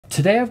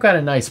Today I've got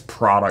a nice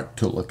product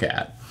to look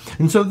at.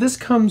 And so this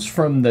comes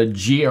from the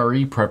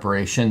GRE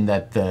preparation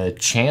that the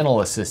channel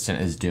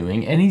assistant is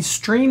doing, and he's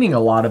streaming a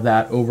lot of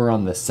that over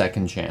on the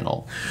second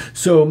channel.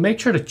 So make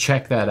sure to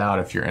check that out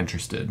if you're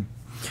interested.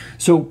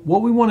 So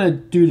what we want to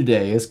do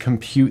today is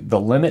compute the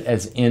limit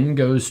as n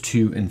goes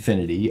to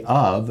infinity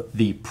of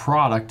the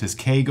product as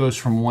k goes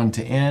from 1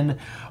 to n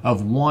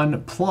of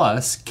 1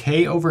 plus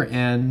k over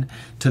n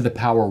to the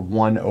power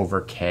 1 over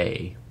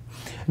k.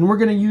 And we're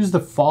going to use the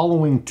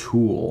following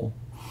tool,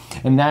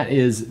 and that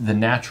is the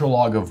natural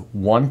log of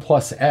 1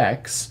 plus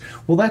x.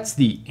 Well, that's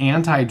the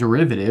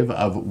antiderivative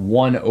of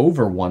 1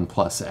 over 1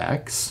 plus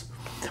x.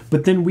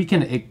 But then we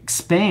can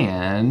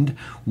expand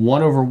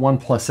 1 over 1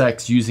 plus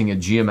x using a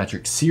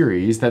geometric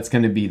series. That's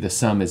going to be the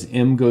sum as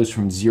m goes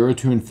from 0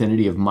 to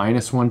infinity of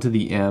minus 1 to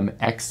the m,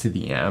 x to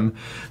the m.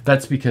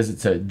 That's because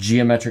it's a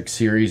geometric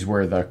series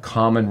where the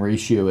common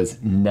ratio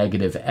is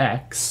negative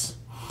x.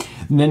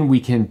 And then we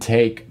can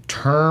take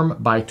term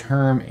by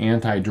term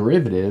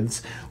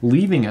antiderivatives,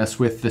 leaving us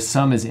with the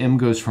sum as m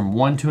goes from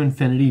 1 to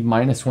infinity,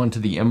 minus 1 to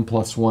the m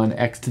plus 1,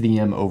 x to the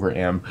m over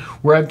m,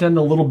 where I've done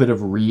a little bit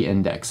of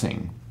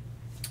re-indexing.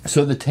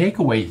 So the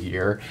takeaway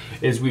here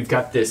is we've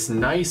got this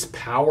nice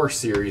power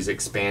series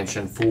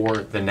expansion for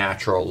the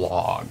natural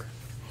log.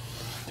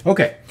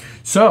 Okay,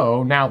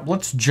 so now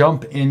let's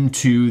jump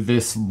into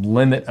this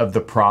limit of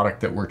the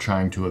product that we're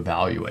trying to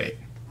evaluate.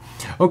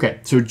 Okay,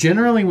 so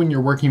generally when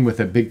you're working with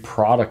a big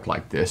product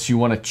like this, you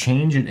want to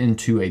change it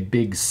into a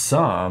big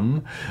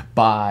sum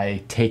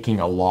by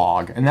taking a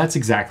log, and that's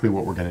exactly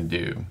what we're going to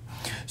do.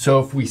 So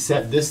if we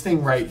set this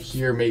thing right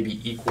here maybe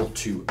equal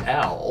to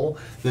L,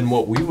 then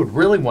what we would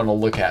really want to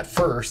look at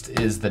first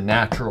is the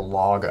natural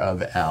log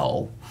of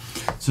L.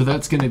 So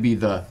that's going to be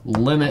the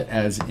limit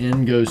as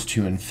n goes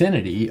to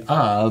infinity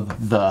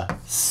of the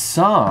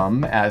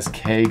sum as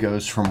k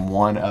goes from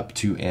 1 up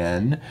to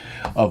n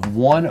of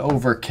 1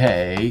 over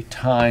k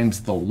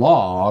times the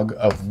log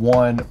of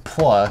 1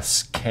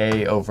 plus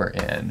k over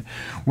n,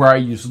 where I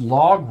use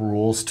log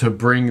rules to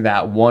bring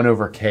that 1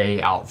 over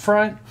k out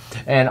front.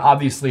 And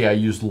obviously I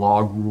use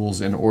log rules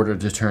in order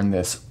to turn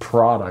this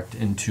product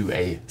into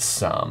a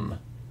sum.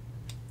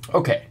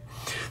 Okay.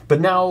 But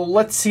now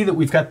let's see that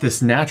we've got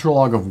this natural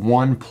log of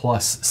 1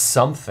 plus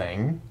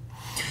something.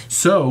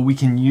 So we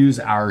can use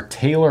our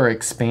Taylor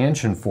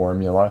expansion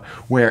formula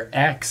where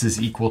x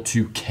is equal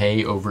to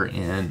k over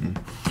n.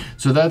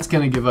 So that's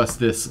going to give us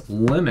this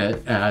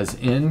limit as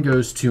n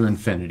goes to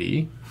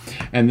infinity.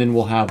 And then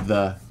we'll have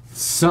the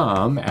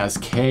sum as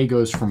k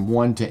goes from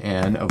 1 to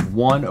n of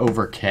 1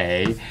 over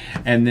k,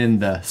 and then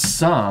the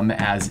sum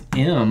as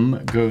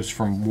m goes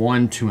from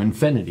 1 to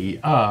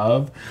infinity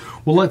of,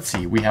 well, let's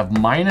see, we have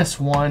minus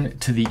 1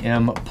 to the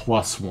m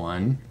plus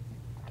 1,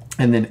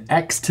 and then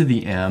x to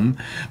the m,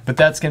 but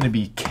that's going to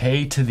be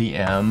k to the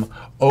m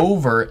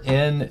over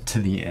n to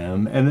the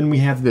m, and then we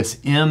have this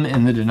m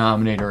in the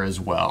denominator as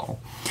well.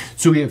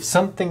 So we have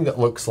something that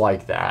looks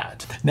like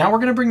that. Now we're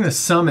going to bring the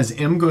sum as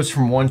m goes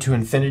from 1 to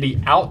infinity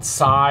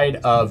outside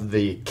of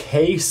the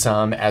k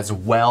sum as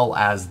well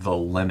as the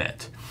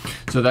limit.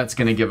 So that's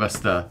going to give us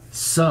the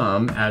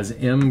sum as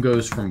m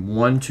goes from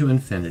 1 to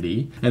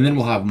infinity, and then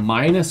we'll have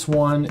minus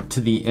 1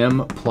 to the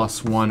m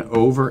plus 1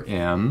 over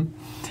m,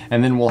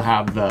 and then we'll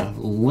have the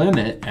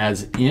limit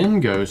as n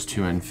goes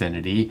to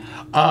infinity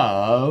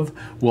of,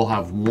 we'll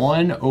have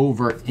 1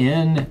 over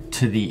n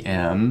to the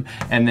m,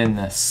 and then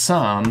the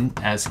sum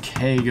as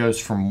k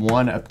goes from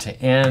 1 up to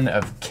n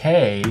of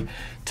k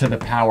to the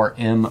power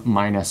m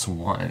minus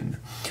 1.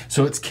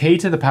 So it's k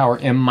to the power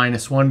m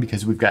minus 1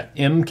 because we've got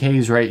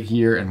mk's right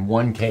here and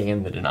 1k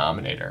in the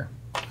denominator.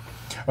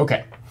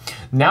 Okay.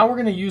 Now we're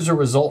going to use a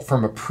result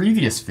from a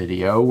previous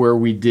video where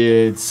we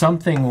did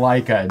something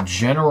like a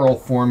general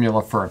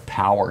formula for a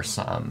power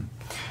sum.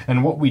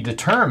 And what we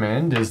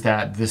determined is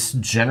that this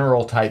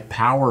general type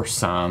power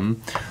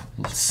sum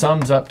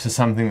sums up to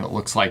something that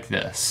looks like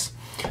this.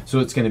 So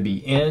it's going to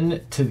be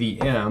n to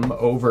the m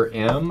over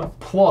m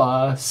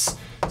plus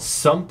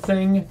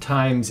something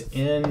times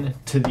n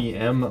to the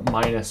m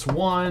minus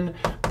 1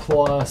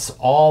 plus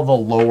all the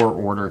lower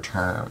order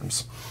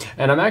terms.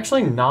 And I'm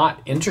actually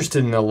not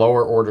interested in the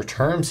lower order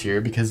terms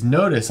here because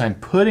notice I'm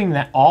putting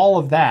all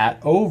of that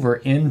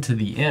over n to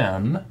the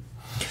m.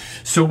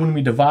 So when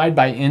we divide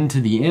by n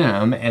to the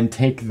m and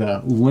take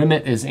the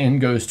limit as n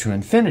goes to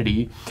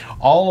infinity,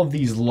 all of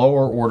these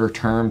lower order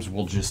terms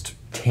will just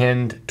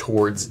tend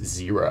towards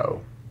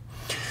 0.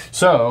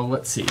 So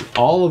let's see,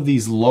 all of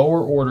these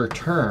lower order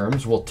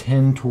terms will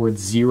tend towards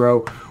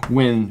 0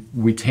 when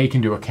we take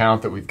into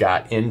account that we've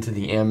got n to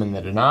the m in the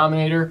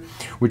denominator,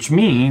 which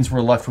means we're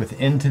left with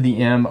n to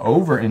the m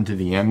over n to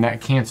the m.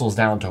 That cancels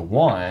down to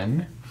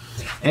 1.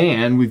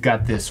 And we've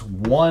got this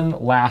one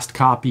last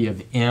copy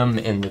of m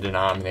in the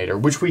denominator,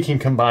 which we can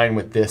combine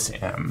with this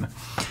m.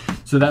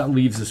 So that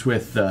leaves us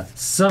with the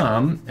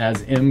sum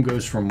as m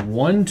goes from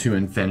 1 to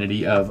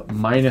infinity of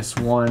minus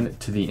 1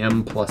 to the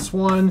m plus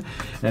 1,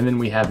 and then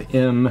we have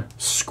m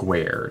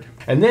squared.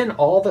 And then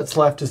all that's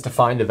left is to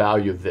find the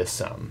value of this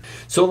sum.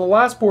 So in the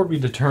last board, we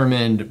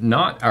determined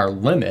not our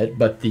limit,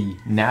 but the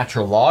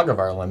natural log of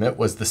our limit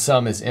was the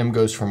sum as m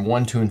goes from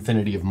 1 to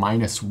infinity of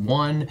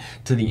 -1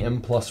 to the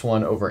m plus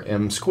 1 over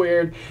m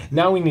squared.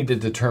 Now we need to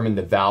determine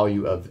the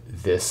value of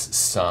this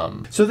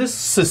sum. So this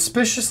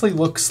suspiciously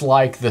looks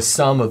like the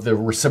sum of the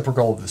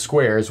reciprocal of the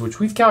squares, which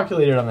we've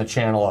calculated on the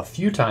channel a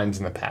few times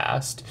in the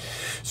past.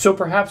 So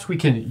perhaps we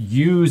can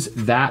use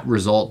that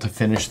result to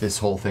finish this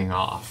whole thing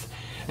off.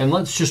 And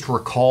let's just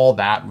recall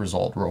that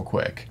result real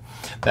quick.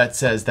 That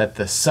says that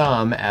the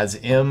sum as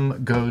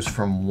m goes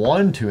from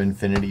 1 to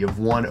infinity of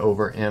 1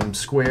 over m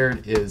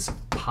squared is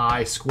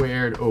pi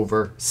squared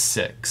over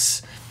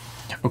 6.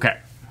 Okay,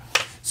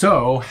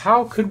 so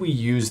how could we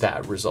use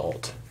that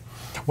result?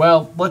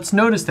 Well, let's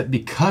notice that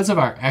because of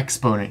our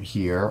exponent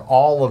here,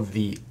 all of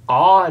the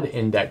odd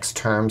index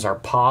terms are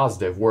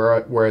positive,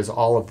 whereas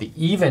all of the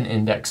even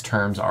index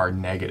terms are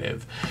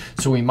negative.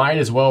 So we might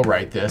as well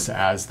write this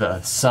as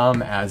the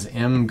sum as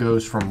m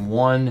goes from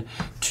 1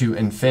 to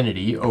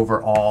infinity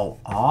over all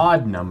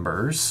odd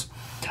numbers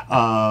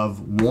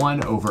of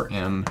 1 over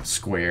m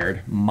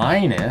squared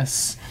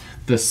minus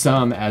the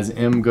sum as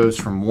m goes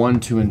from 1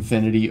 to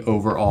infinity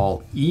over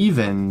all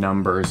even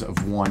numbers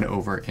of 1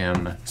 over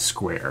m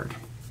squared.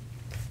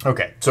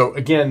 Okay, so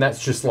again,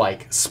 that's just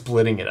like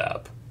splitting it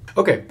up.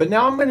 Okay, but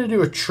now I'm going to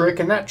do a trick,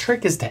 and that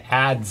trick is to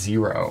add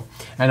 0.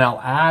 And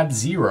I'll add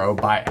 0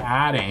 by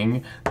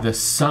adding the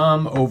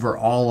sum over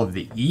all of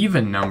the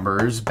even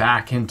numbers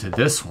back into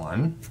this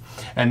one,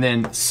 and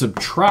then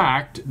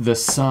subtract the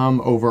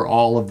sum over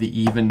all of the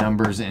even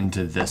numbers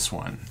into this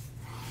one.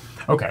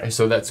 Okay,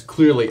 so that's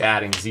clearly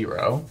adding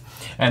 0.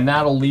 And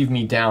that'll leave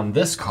me down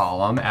this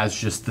column as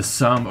just the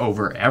sum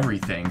over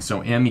everything.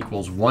 So m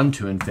equals 1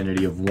 to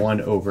infinity of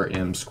 1 over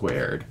m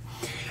squared.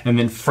 And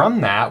then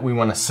from that, we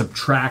want to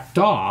subtract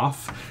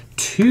off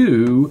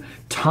 2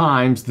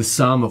 times the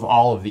sum of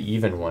all of the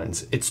even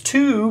ones. It's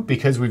 2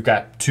 because we've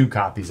got 2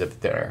 copies of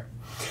it there.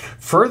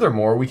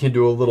 Furthermore, we can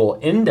do a little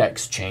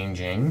index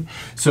changing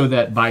so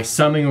that by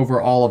summing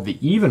over all of the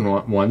even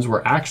ones,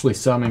 we're actually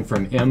summing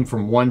from m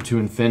from 1 to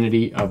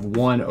infinity of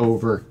 1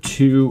 over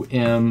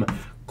 2m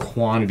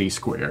quantity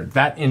squared.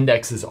 That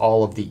indexes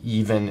all of the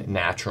even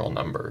natural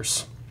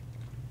numbers.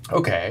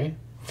 Okay,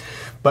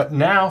 but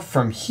now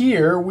from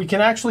here, we can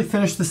actually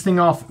finish this thing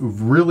off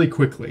really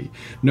quickly.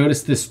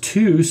 Notice this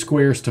 2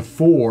 squares to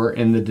 4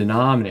 in the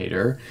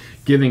denominator,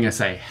 giving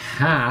us a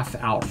half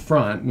out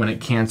front when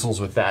it cancels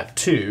with that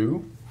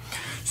 2.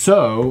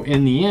 So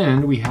in the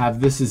end, we have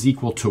this is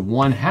equal to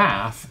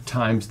 1/2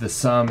 times the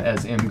sum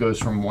as m goes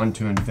from 1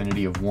 to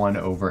infinity of 1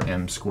 over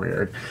m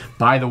squared.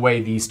 By the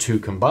way, these two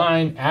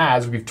combine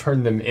as we've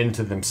turned them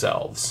into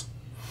themselves.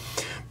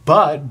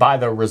 But by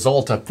the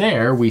result up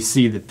there, we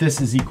see that this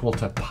is equal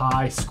to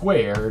pi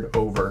squared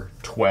over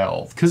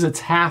 12, because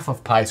it's half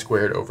of pi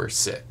squared over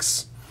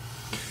 6.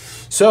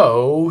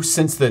 So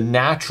since the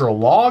natural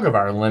log of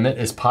our limit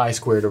is pi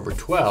squared over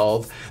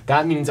 12,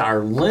 that means our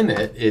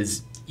limit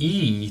is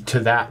e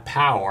to that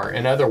power.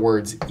 In other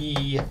words,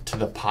 e to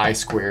the pi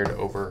squared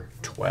over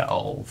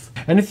 12.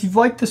 And if you've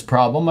liked this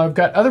problem, I've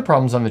got other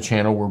problems on the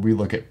channel where we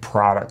look at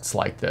products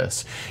like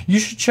this. You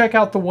should check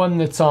out the one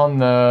that's on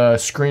the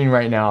screen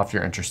right now if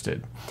you're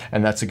interested.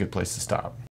 And that's a good place to stop.